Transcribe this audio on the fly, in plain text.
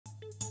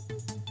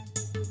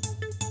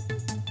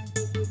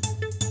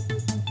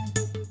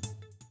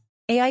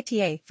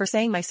AITA for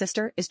saying my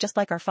sister is just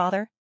like our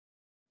father?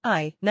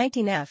 I,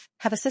 19F,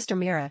 have a sister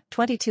Mira,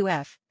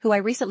 22F, who I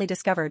recently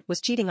discovered was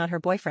cheating on her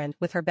boyfriend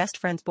with her best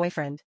friend's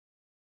boyfriend.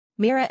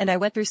 Mira and I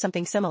went through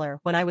something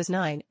similar when I was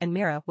 9 and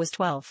Mira was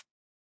 12.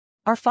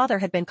 Our father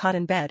had been caught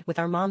in bed with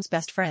our mom's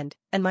best friend,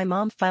 and my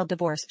mom filed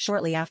divorce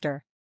shortly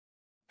after.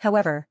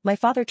 However, my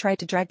father tried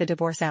to drag the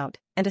divorce out,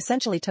 and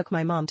essentially took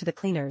my mom to the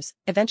cleaners,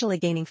 eventually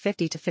gaining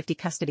 50-50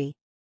 custody.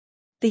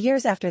 The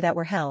years after that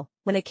were hell,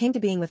 when it came to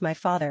being with my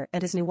father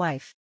and his new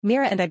wife.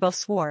 Mira and I both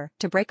swore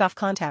to break off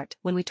contact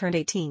when we turned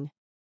 18.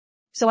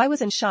 So I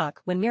was in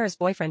shock when Mira's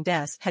boyfriend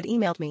Des had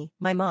emailed me,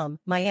 my mom,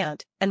 my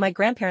aunt, and my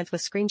grandparents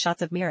with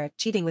screenshots of Mira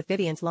cheating with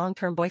Vivian's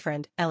long-term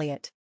boyfriend,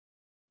 Elliot.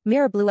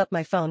 Mira blew up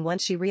my phone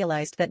once she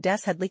realized that Des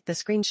had leaked the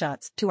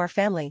screenshots to our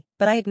family,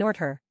 but I ignored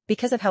her,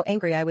 because of how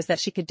angry I was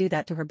that she could do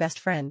that to her best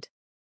friend.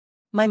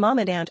 My mom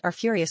and aunt are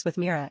furious with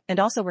Mira and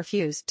also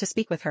refuse to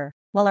speak with her,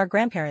 while our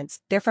grandparents,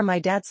 they're from my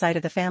dad's side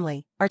of the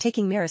family, are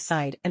taking Mira's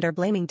side and are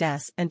blaming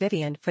Des and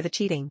Vivian for the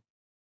cheating.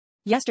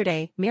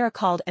 Yesterday, Mira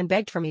called and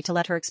begged for me to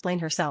let her explain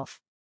herself.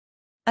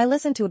 I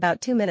listened to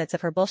about 2 minutes of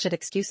her bullshit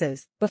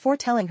excuses, before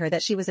telling her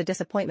that she was a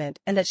disappointment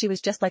and that she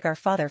was just like our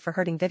father for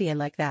hurting Vivian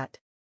like that.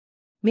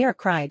 Mira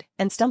cried,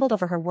 and stumbled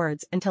over her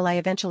words until I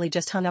eventually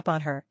just hung up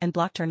on her and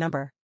blocked her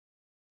number.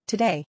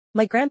 Today,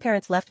 my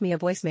grandparents left me a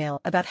voicemail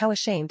about how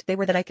ashamed they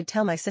were that I could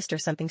tell my sister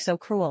something so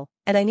cruel,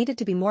 and I needed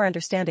to be more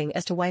understanding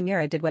as to why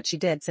Mira did what she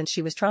did since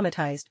she was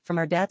traumatized from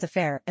our dad's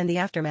affair and the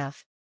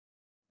aftermath.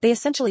 They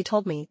essentially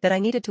told me that I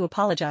needed to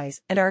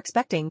apologize and are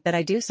expecting that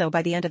I do so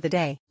by the end of the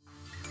day.